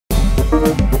Hey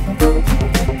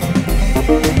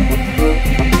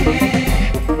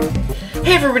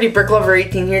everybody,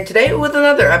 BrickLover18 here today with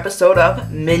another episode of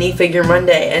Minifigure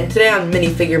Monday. And today on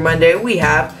Minifigure Monday we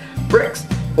have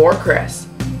Bricks4Chris.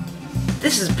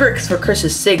 This is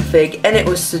Bricks4Chris's Sig-Fig, and it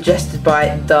was suggested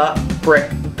by the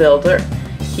Brick Builder.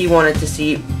 He wanted to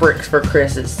see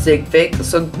Bricks4Chris's Sig-Fig,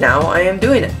 so now I am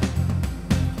doing it.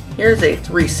 Here's a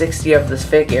 360 of this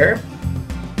figure.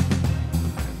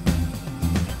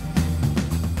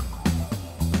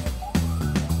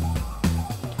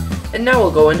 And now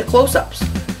we'll go into close-ups.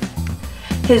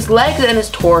 His legs and his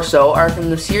torso are from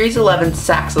the Series 11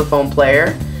 saxophone player.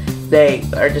 They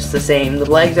are just the same.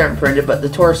 The legs aren't printed, but the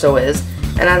torso is.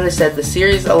 And as I said, the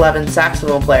Series 11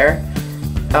 saxophone player.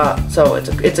 So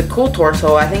it's a cool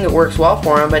torso. I think it works well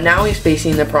for him, but now he's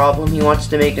facing the problem. He wants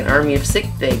to make an army of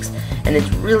Sig-Figs, and it's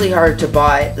really hard to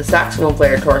buy the saxophone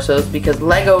player torsos because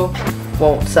Lego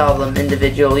won't sell them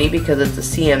individually because it's a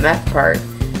CMF part.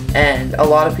 And a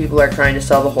lot of people are trying to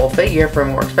sell the whole figure for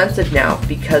more expensive now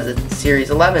because it's Series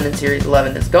 11 and Series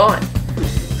 11 is gone.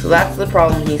 So that's the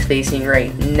problem he's facing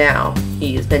right now.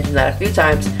 He has mentioned that a few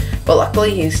times, but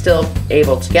luckily he's still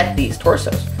able to get these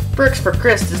torsos.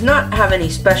 Bricks4Chris does not have any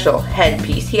special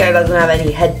headpiece. He doesn't have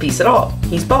any headpiece at all.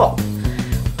 He's bald.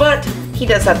 But he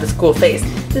does have this cool face.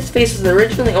 This face was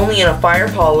originally only in a fire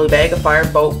poly bag, a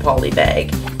fireboat poly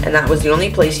bag. And that was the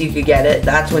only place you could get it.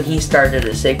 That's when he started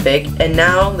a Sig-Fig. And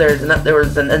now there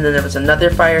was another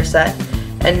fire set.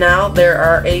 And now there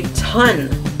are a ton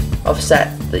of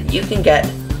sets that you can get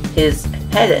his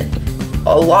head in.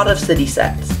 A lot of city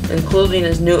sets, including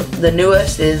the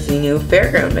newest is the new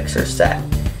Fairground Mixer set.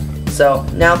 So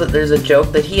now that there's a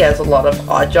joke that he has a lot of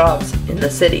odd jobs in the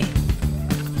city.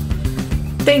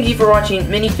 Thank you for watching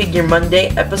Minifigure Monday,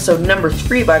 episode number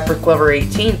 3 by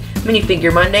BrickLover18.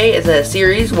 Minifigure Monday is a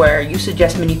series where you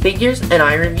suggest minifigures and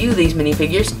I review these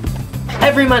minifigures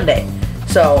every Monday.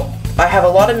 So I have a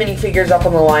lot of minifigures up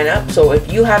on the lineup, so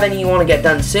if you have any you want to get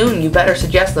done soon, you better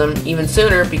suggest them even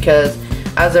sooner because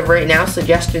as of right now,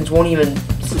 suggestions won't even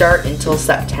start until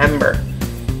September.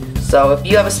 So if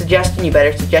you have a suggestion, you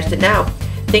better suggest it now.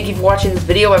 Thank you for watching this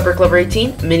video by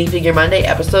BrickLover18, Minifigure Monday,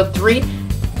 episode 3.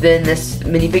 Then this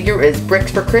minifigure is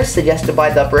Bricks4Chris, suggested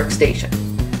by the Brick Station.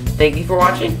 Thank you for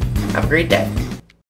watching. Have a great day.